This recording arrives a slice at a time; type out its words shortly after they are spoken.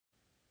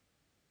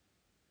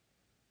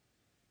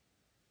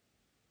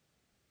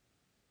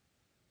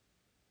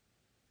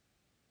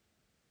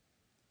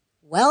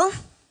Well,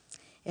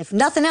 if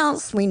nothing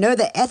else, we know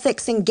that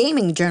ethics in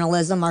gaming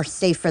journalism are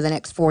safe for the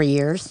next 4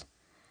 years.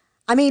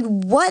 I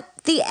mean, what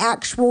the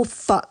actual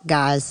fuck,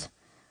 guys?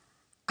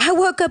 I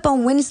woke up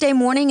on Wednesday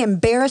morning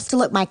embarrassed to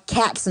look my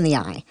cats in the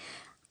eye.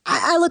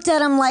 I looked at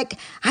them like,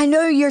 I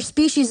know your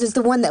species is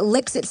the one that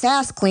licks its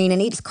ass clean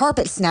and eats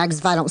carpet snags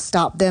if I don't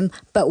stop them,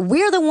 but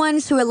we're the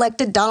ones who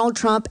elected Donald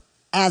Trump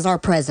as our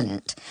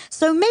president.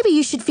 So maybe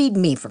you should feed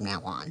me from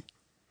now on.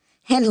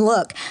 And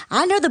look,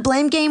 I know the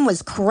blame game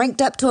was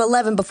cranked up to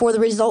 11 before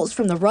the results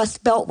from the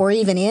Rust Belt were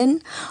even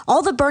in.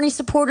 All the Bernie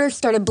supporters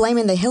started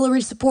blaming the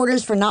Hillary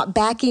supporters for not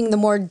backing the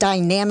more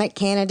dynamic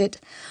candidate.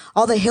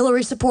 All the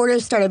Hillary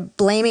supporters started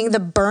blaming the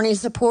Bernie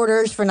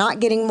supporters for not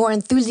getting more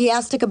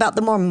enthusiastic about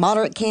the more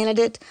moderate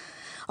candidate.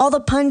 All the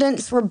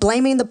pundits were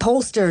blaming the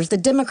pollsters. The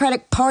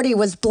Democratic Party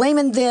was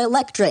blaming the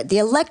electorate. The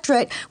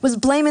electorate was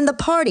blaming the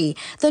party.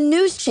 The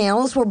news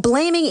channels were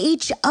blaming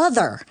each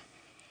other.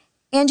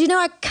 And,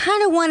 I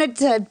kind of wanted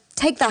to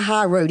take the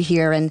high road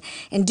here and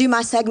do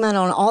my segment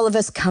on all of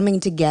us coming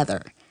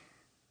together.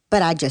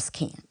 But I just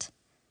can't.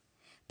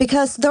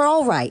 Because they're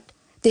all right.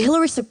 The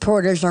Hillary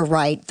supporters are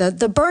right.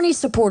 The Bernie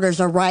supporters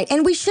are right.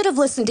 And we should have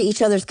listened to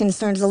each other's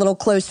concerns a little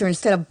closer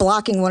instead of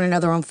blocking one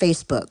another on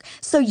Facebook.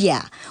 So,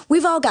 yeah,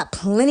 we've all got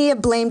plenty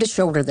of blame to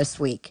shoulder this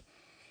week.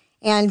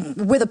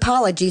 And with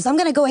apologies, I'm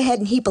going to go ahead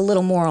and heap a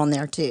little more on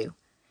there, too.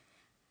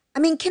 I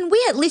mean, can we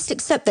at least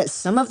accept that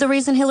some of the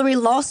reason Hillary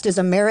lost is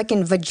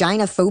American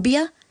vagina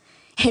phobia?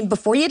 And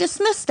before you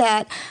dismiss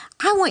that,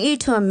 I want you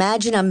to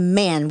imagine a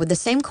man with the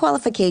same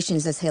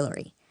qualifications as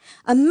Hillary.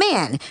 A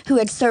man who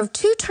had served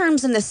 2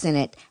 terms in the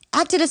Senate,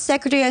 acted as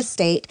Secretary of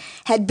State,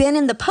 had been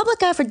in the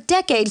public eye for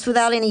decades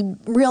without any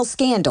real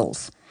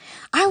scandals.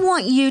 I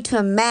want you to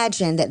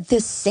imagine that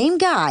this same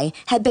guy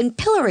had been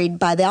pilloried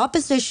by the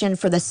opposition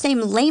for the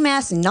same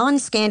lame-ass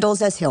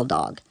non-scandals as Hill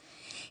Dog.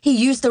 He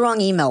used the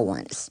wrong email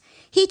once.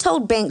 He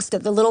told banks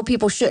that the little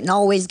people shouldn't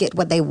always get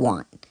what they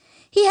want.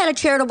 He had a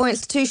charitable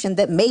institution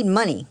that made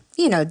money.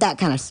 That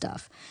kind of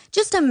stuff.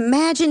 Just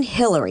imagine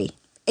Hillary,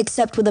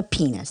 except with a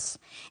penis.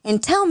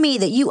 And tell me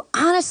that you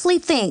honestly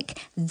think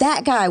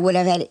that guy would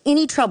have had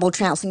any trouble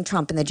trouncing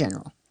Trump in the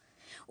general.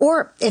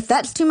 Or, if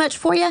that's too much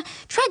for you,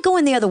 try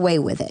going the other way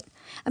with it.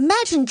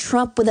 Imagine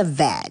Trump with a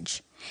vag.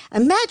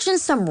 Imagine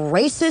some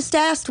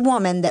racist-ass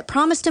woman that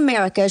promised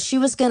America she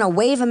was going to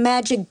wave a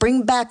magic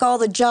bring back all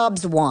the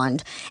jobs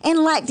wand and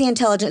lacked the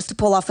intelligence to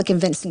pull off a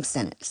convincing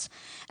sentence.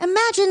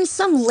 Imagine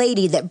some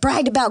lady that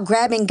bragged about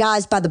grabbing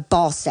guys by the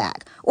ball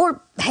sack.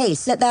 Or, hey,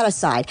 set that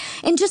aside,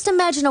 and just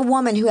imagine a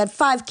woman who had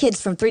 5 kids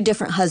from 3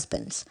 different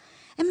husbands.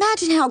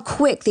 Imagine how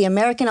quick the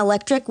American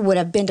electorate would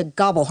have been to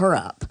gobble her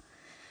up.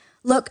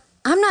 Look,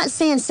 I'm not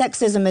saying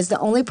sexism is the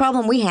only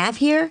problem we have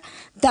here.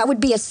 That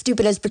would be as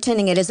stupid as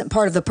pretending it isn't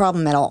part of the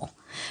problem at all.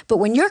 But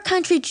when your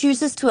country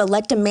chooses to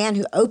elect a man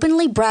who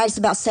openly brags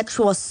about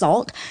sexual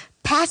assault,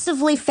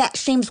 passively fat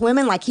shames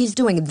women like he's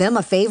doing them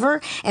a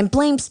favor, and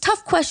blames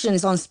tough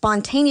questions on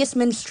spontaneous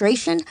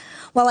menstruation,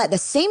 while at the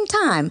same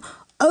time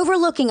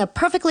overlooking a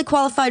perfectly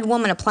qualified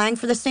woman applying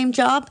for the same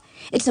job,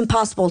 it's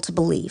impossible to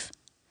believe.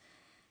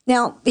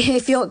 Now,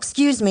 if you'll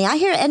excuse me, I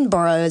hear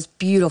Edinburgh is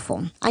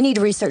beautiful. I need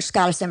to research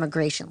Scottish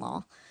immigration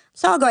law.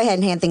 So I'll go ahead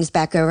and hand things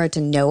back over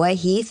to Noah,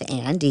 Heath,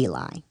 and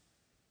Eli.